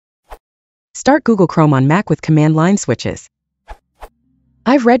Start Google Chrome on Mac with command line switches.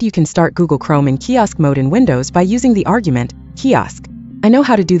 I've read you can start Google Chrome in kiosk mode in Windows by using the argument kiosk. I know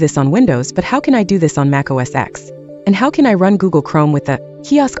how to do this on Windows, but how can I do this on Mac OS X? And how can I run Google Chrome with the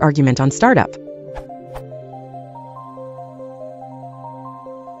kiosk argument on startup?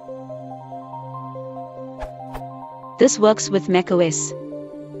 This works with macOS.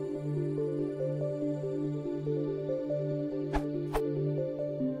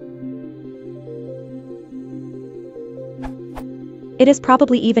 It is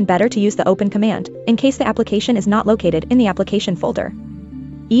probably even better to use the open command, in case the application is not located in the application folder.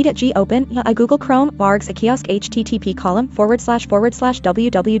 open a Google Chrome vargs a kiosk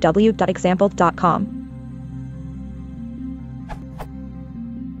http://www.example.com.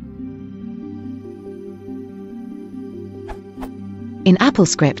 In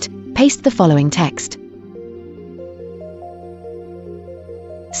AppleScript, paste the following text.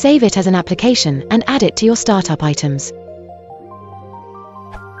 Save it as an application and add it to your startup items.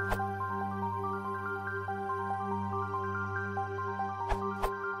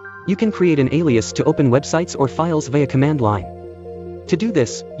 You can create an alias to open websites or files via command line. To do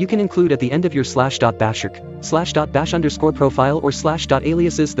this, you can include at the end of your /bashrc/bash_profile or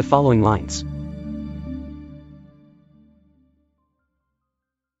 /aliases the following lines.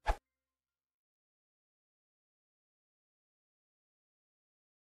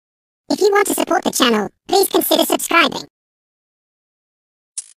 If you want to support the channel, please consider subscribing.